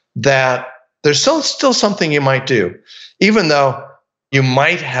us that there's still something you might do. Even though you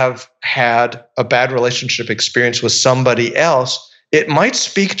might have had a bad relationship experience with somebody else, it might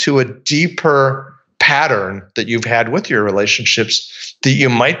speak to a deeper pattern that you've had with your relationships that you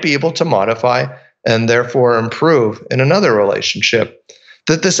might be able to modify and therefore improve in another relationship.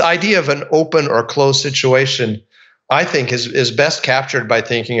 That this idea of an open or closed situation, I think, is best captured by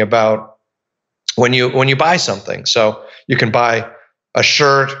thinking about when you buy something. So you can buy a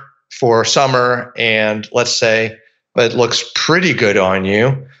shirt for summer, and let's say it looks pretty good on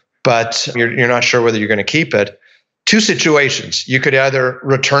you, but you're not sure whether you're going to keep it. Two situations. You could either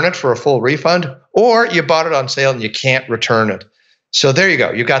return it for a full refund, or you bought it on sale and you can't return it. So there you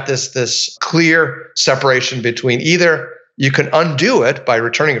go. You got this clear separation between either you can undo it by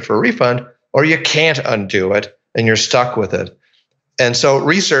returning it for a refund, or you can't undo it and you're stuck with it. And so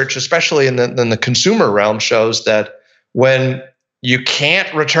research, especially in the consumer realm, shows that when you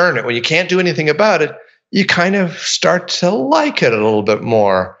can't return it, when you can't do anything about it, you kind of start to like it a little bit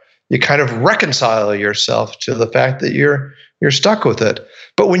more. you kind of reconcile yourself to the fact that you're stuck with it.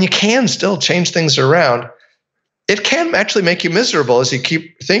 But when you can still change things around, it can actually make you miserable as you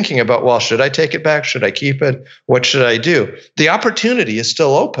keep thinking about, well, should I take it back? Should I keep it? What should I do? The opportunity is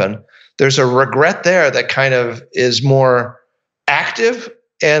still open. There's a regret there that kind of is more active.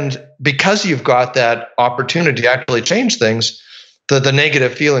 And because you've got that opportunity to actually change things, the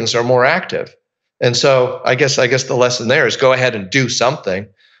negative feelings are more active. And so I guess the lesson there is go ahead and do something,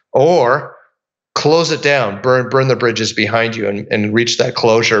 or close it down, burn the bridges behind you, and reach that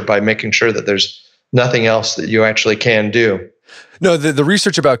closure by making sure that there's nothing else that you actually can do. No, the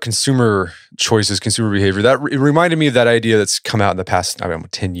research about consumer choices, consumer behavior, it reminded me of that idea that's come out in the past,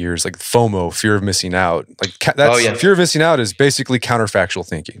 10 years, like FOMO, fear of missing out. Fear of missing out is basically counterfactual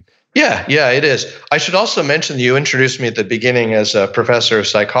thinking. Yeah, it is. I should also mention you introduced me at the beginning as a professor of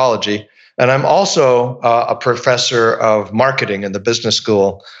psychology, and I'm also a professor of marketing in the business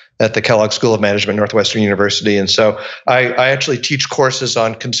school at the Kellogg School of Management, Northwestern University. And so I actually teach courses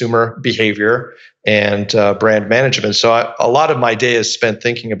on consumer behavior and brand management. So a lot of my day is spent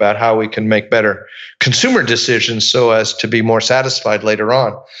thinking about how we can make better consumer decisions so as to be more satisfied later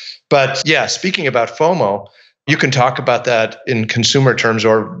on. But yeah, speaking about FOMO, you can talk about that in consumer terms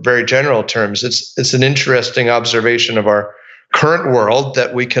or very general terms. It's an interesting observation of our current world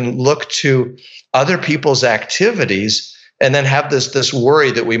that we can look to other people's activities and then have this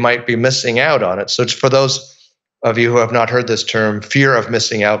worry that we might be missing out on it. So it's for those of you who have not heard this term, fear of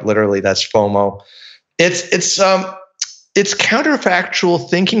missing out, literally, that's FOMO. It's counterfactual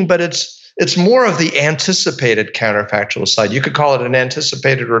thinking, but it's more of the anticipated counterfactual side. You could call it an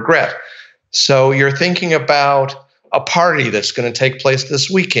anticipated regret. So you're thinking about a party that's going to take place this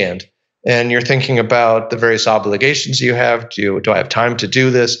weekend, and you're thinking about the various obligations you have. Do I have time to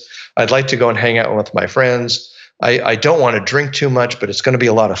do this? I'd like to go and hang out with my friends. I don't want to drink too much, but it's going to be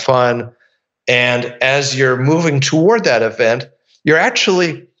a lot of fun. And as you're moving toward that event, you're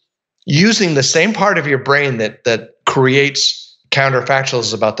actually using the same part of your brain that creates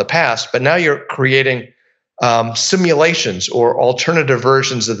counterfactuals about the past, but now you're creating simulations or alternative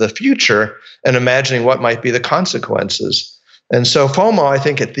versions of the future and imagining what might be the consequences. And so FOMO, I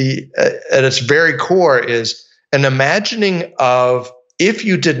think at its very core, is an imagining of if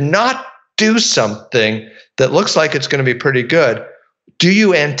you did not do something that looks like it's going to be pretty good, do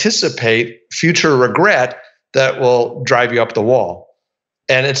you anticipate future regret that will drive you up the wall?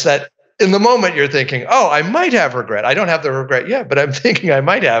 And it's that in the moment you're thinking, oh, I might have regret. I don't have the regret yet, but I'm thinking I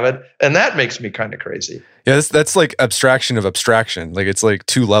might have it. And that makes me kind of crazy. Yeah, that's like abstraction of abstraction. Like it's like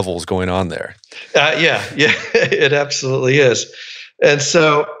two levels going on there. Yeah, it absolutely is. And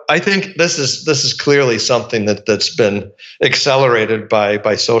so I think this is clearly something that's been accelerated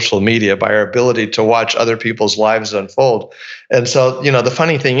by social media, by our ability to watch other people's lives unfold. And so, the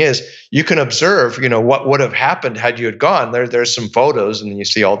funny thing is you can observe, what would have happened had you had gone. There's some photos and you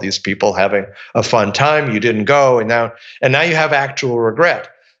see all these people having a fun time. You didn't go, and now you have actual regret.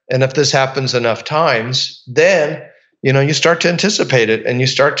 And if this happens enough times, then you start to anticipate it and you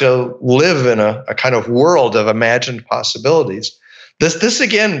start to live in a kind of world of imagined possibilities. This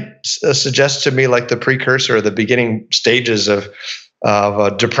again suggests to me like the precursor or the beginning stages of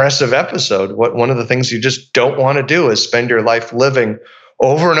a depressive episode. One of the things you just don't want to do is spend your life living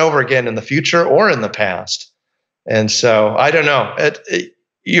over and over again in the future or in the past. And so I don't know.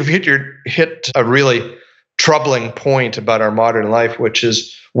 You've hit a really troubling point about our modern life, which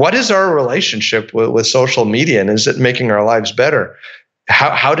is what is our relationship with social media, and is it making our lives better?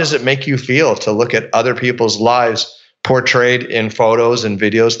 How does it make you feel to look at other people's lives portrayed in photos and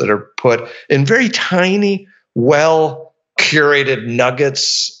videos that are put in very tiny, well curated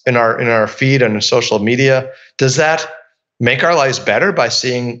nuggets in our feed and social media? Does that make our lives better by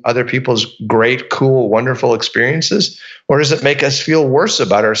seeing other people's great, cool, wonderful experiences? Or does it make us feel worse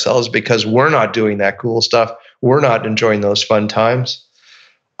about ourselves because we're not doing that cool stuff? We're not enjoying those fun times?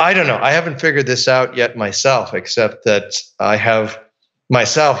 I don't know. I haven't figured this out yet myself, except that I have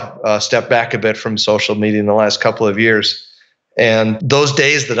myself stepped back a bit from social media in the last couple of years. And those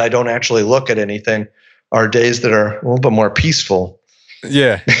days that I don't actually look at anything are days that are a little bit more peaceful.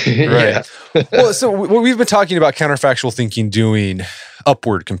 Yeah, right. Yeah. Well, so we've been talking about counterfactual thinking doing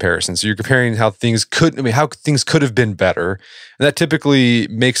upward comparisons. So you're comparing how things could have been better. And that typically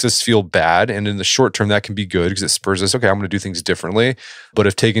makes us feel bad. And in the short term, that can be good because it spurs us, okay, I'm going to do things differently. But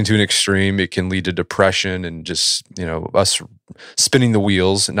if taken to an extreme, it can lead to depression and just, us spinning the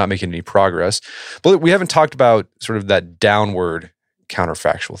wheels and not making any progress. But we haven't talked about sort of that downward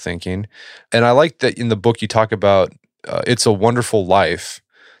counterfactual thinking. And I like that in the book you talk about It's a Wonderful Life,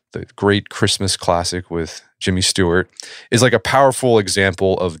 the great Christmas classic with Jimmy Stewart, is like a powerful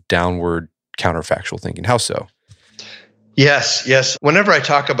example of downward counterfactual thinking. How so? Yes. Whenever I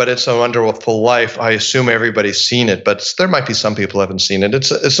talk about It's a Wonderful Life, I assume everybody's seen it, but there might be some people who haven't seen it.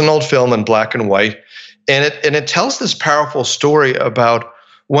 It's an old film in black and white, and it tells this powerful story about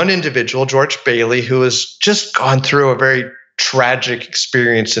one individual, George Bailey, who has just gone through a very tragic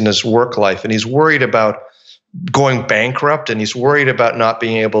experience in his work life, and he's worried about going bankrupt, and he's worried about not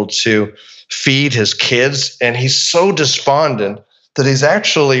being able to feed his kids, and he's so despondent that he's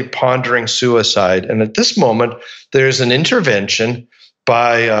actually pondering suicide. And at this moment, there's an intervention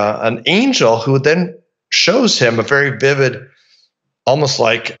by an angel who then shows him a very vivid, almost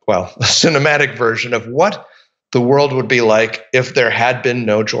like, a cinematic version of what the world would be like if there had been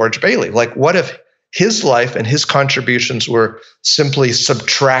no George Bailey. Like, what if his life and his contributions were simply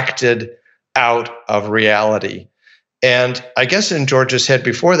subtracted out of reality? And I guess in George's head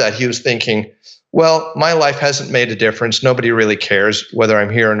before that, he was thinking, well, my life hasn't made a difference. Nobody really cares whether I'm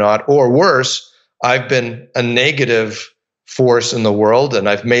here or not. Or worse, I've been a negative force in the world, and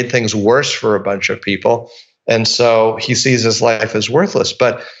I've made things worse for a bunch of people. And so he sees his life as worthless.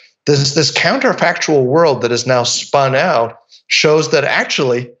 But this counterfactual world that is now spun out shows that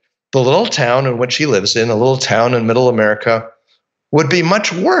actually the little town in which he lives in, a little town in middle America, would be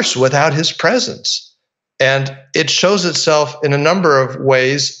much worse without his presence. And it shows itself in a number of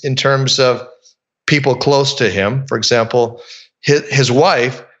ways in terms of people close to him. For example, his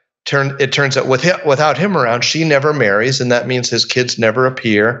wife, it turns out without him around, she never marries, and that means his kids never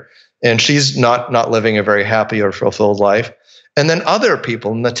appear, and she's not living a very happy or fulfilled life. And then other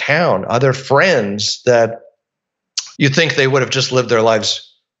people in the town, other friends that you think they would have just lived their lives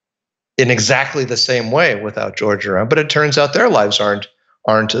in exactly the same way without George around, but it turns out their lives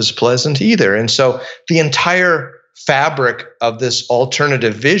aren't as pleasant either. And so the entire fabric of this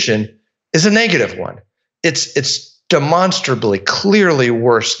alternative vision is a negative one. It's demonstrably, clearly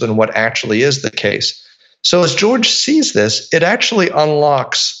worse than what actually is the case. So as George sees this, it actually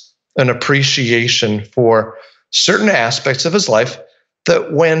unlocks an appreciation for certain aspects of his life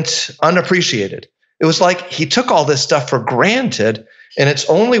that went unappreciated. It was like he took all this stuff for granted, and it's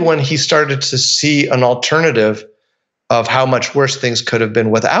only when he started to see an alternative of how much worse things could have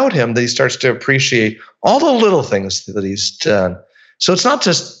been without him that he starts to appreciate all the little things that he's done. So it's not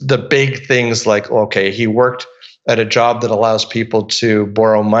just the big things like, okay, he worked at a job that allows people to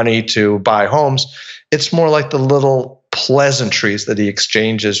borrow money to buy homes. It's more like the little pleasantries that he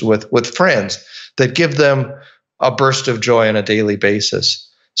exchanges with friends that give them a burst of joy on a daily basis.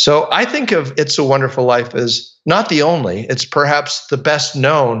 So I think of It's a Wonderful Life as not the only, it's perhaps the best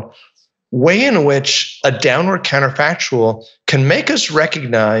known way in which a downward counterfactual can make us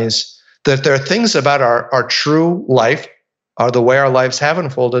recognize that there are things about our true life, or the way our lives have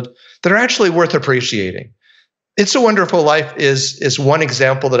unfolded, that are actually worth appreciating. It's a Wonderful Life is one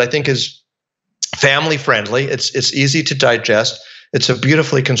example that I think is family friendly. It's easy to digest. It's a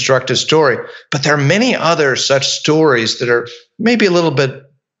beautifully constructed story. But there are many other such stories that are maybe a little bit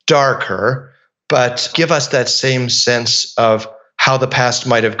darker, but give us that same sense of how the past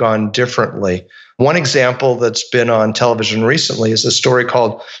might have gone differently. One example that's been on television recently is a story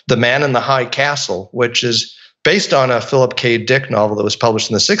called The Man in the High Castle, which is based on a Philip K. Dick novel that was published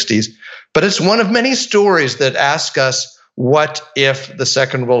in the 60s. But it's one of many stories that ask us, what if the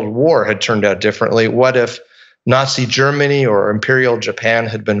Second World War had turned out differently? What if Nazi Germany or Imperial Japan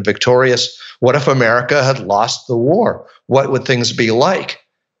had been victorious? What if America had lost the war? What would things be like?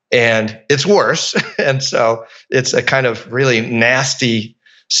 And it's worse. And so it's a kind of really nasty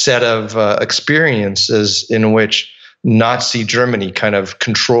set of experiences in which Nazi Germany kind of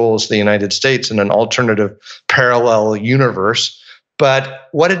controls the United States in an alternative parallel universe. But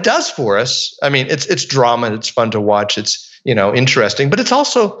what it does for us, I mean, it's drama, it's fun to watch, it's interesting, but it's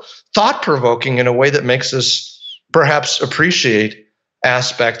also thought-provoking in a way that makes us perhaps appreciate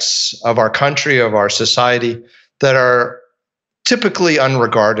aspects of our country, of our society that are typically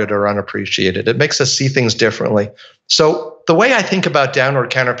unregarded or unappreciated. It makes us see things differently. So the way I think about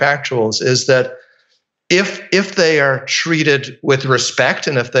downward counterfactuals is that if they are treated with respect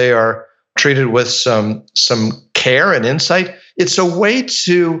and if they are treated with some care and insight, it's a way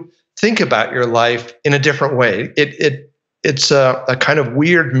to think about your life in a different way. It's a kind of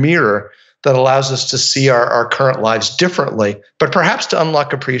weird mirror that allows us to see our current lives differently, but perhaps to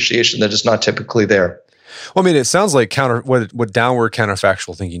unlock appreciation that is not typically there. Well, I mean, it sounds like what downward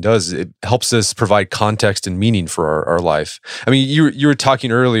counterfactual thinking does, it helps us provide context and meaning for our life. I mean, you were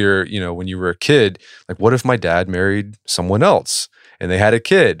talking earlier, when you were a kid, like, what if my dad married someone else and they had a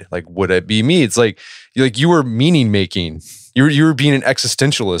kid? Like, would it be me? It's like you were meaning making You were being an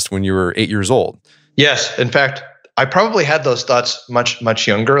existentialist when you were 8 years old. Yes. In fact, I probably had those thoughts much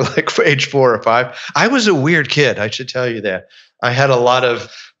younger, like for age 4 or 5. I was a weird kid, I should tell you that. I had a lot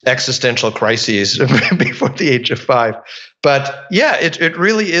of existential crises before the age of 5. But yeah, it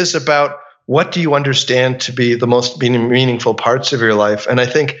really is about what do you understand to be the most meaningful parts of your life. And I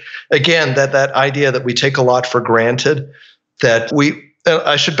think, again, that idea that we take a lot for granted, that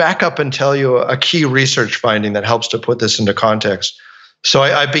I should back up and tell you a key research finding that helps to put this into context. So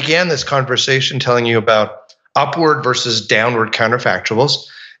I began this conversation telling you about upward versus downward counterfactuals.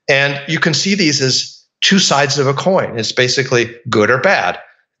 And you can see these as two sides of a coin. It's basically good or bad.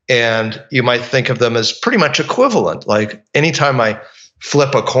 And you might think of them as pretty much equivalent. Like anytime I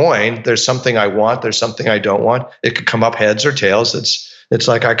flip a coin, there's something I want, there's something I don't want. It could come up heads or tails. It's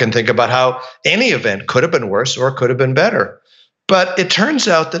like I can think about how any event could have been worse or could have been better. But it turns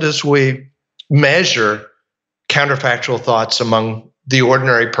out that as we measure counterfactual thoughts among the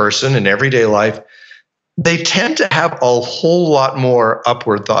ordinary person in everyday life, they tend to have a whole lot more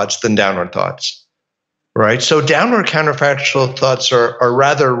upward thoughts than downward thoughts, right? So downward counterfactual thoughts are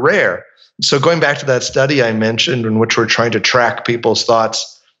rather rare. So going back to that study I mentioned in which we're trying to track people's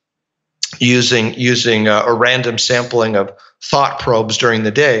thoughts using a random sampling of thought probes during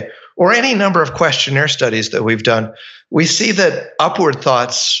the day, or any number of questionnaire studies that we've done, we see that upward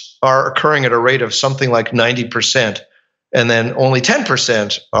thoughts are occurring at a rate of something like 90%, and then only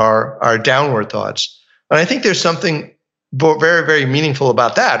 10% are downward thoughts. And I think there's something very, very meaningful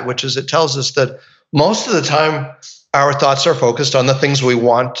about that, which is it tells us that most of the time our thoughts are focused on the things we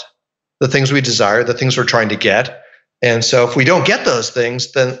want, the things we desire, the things we're trying to get. And so if we don't get those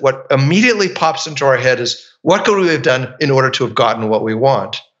things, then what immediately pops into our head is, what could we have done in order to have gotten what we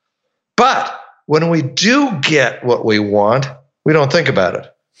want? But when we do get what we want, we don't think about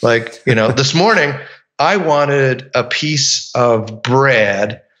it. Like, this morning, I wanted a piece of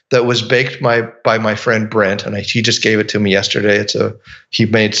bread that was baked by my friend Brent, and he just gave it to me yesterday. He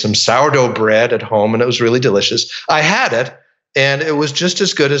made some sourdough bread at home, and it was really delicious. I had it, and it was just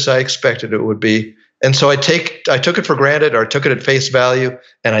as good as I expected it would be. And so I took it for granted, or I took it at face value,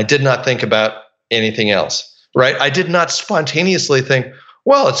 and I did not think about anything else, right? I did not spontaneously think,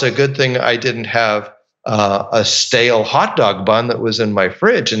 well, it's a good thing I didn't have a stale hot dog bun that was in my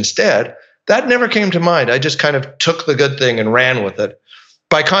fridge instead. That never came to mind. I just kind of took the good thing and ran with it.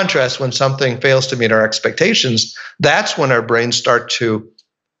 By contrast, when something fails to meet our expectations, that's when our brains start to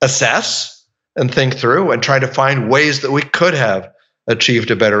assess and think through and try to find ways that we could have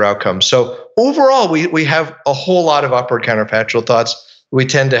achieved a better outcome. So overall, we have a whole lot of upward counterfactual thoughts. We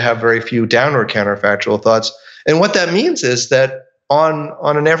tend to have very few downward counterfactual thoughts. And what that means is that on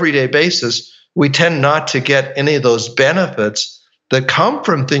an everyday basis, we tend not to get any of those benefits that come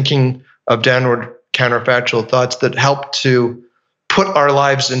from thinking of downward counterfactual thoughts that help to put our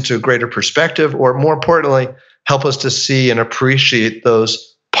lives into greater perspective, or more importantly, help us to see and appreciate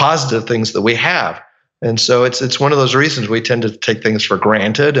those positive things that we have. And so it's one of those reasons we tend to take things for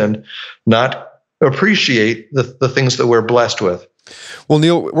granted and not appreciate the things that we're blessed with. Well,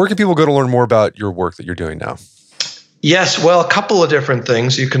 Neil, where can people go to learn more about your work that you're doing now? Yes, well, a couple of different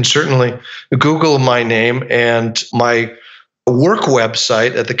things. You can certainly Google my name, and my work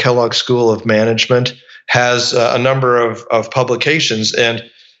website at the Kellogg School of Management has a number of publications. And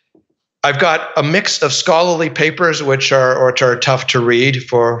I've got a mix of scholarly papers, which are tough to read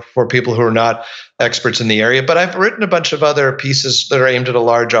for people who are not experts in the area. But I've written a bunch of other pieces that are aimed at a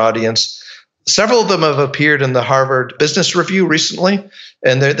large audience. Several of them have appeared in the Harvard Business Review recently,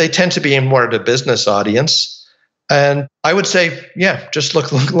 and they tend to be aimed more at a business audience. And I would say, just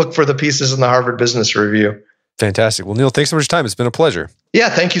look for the pieces in the Harvard Business Review. Fantastic. Well, Neil, thanks so much for your time. It's been a pleasure. Yeah,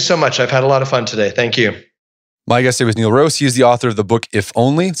 thank you so much. I've had a lot of fun today. Thank you. My guest today was Neil Rose. He is the author of the book, If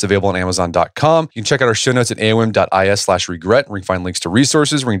Only. It's available on Amazon.com. You can check out our show notes at aom.is/regret, where you can find links to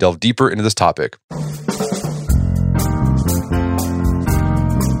resources where you can delve deeper into this topic.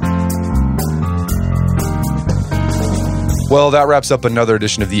 Well, that wraps up another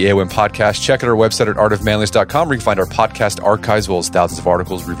edition of the AOM podcast. Check out our website at artofmanliness.com, where you can find our podcast archives, as well as thousands of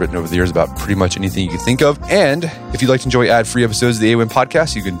articles we've written over the years about pretty much anything you can think of. And if you'd like to enjoy ad-free episodes of the AOM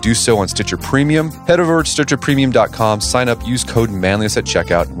podcast, you can do so on Stitcher Premium. Head over to stitcherpremium.com, sign up, use code manliness at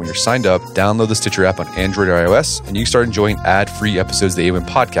checkout. And when you're signed up, download the Stitcher app on Android or iOS, and you can start enjoying ad-free episodes of the AOM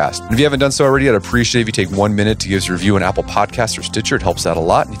podcast. And if you haven't done so already, I'd appreciate if you take 1 minute to give us a review on Apple Podcasts or Stitcher. It helps out a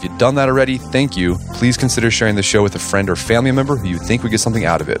lot. And if you've done that already, thank you. Please consider sharing the show with a friend or family member who you think would get something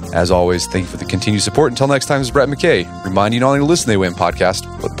out of it. As always, thank you for the continued support. Until next time, this is Brett McKay, reminding you not only to listen to the AOM podcast,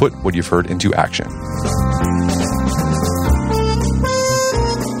 but put what you've heard into action.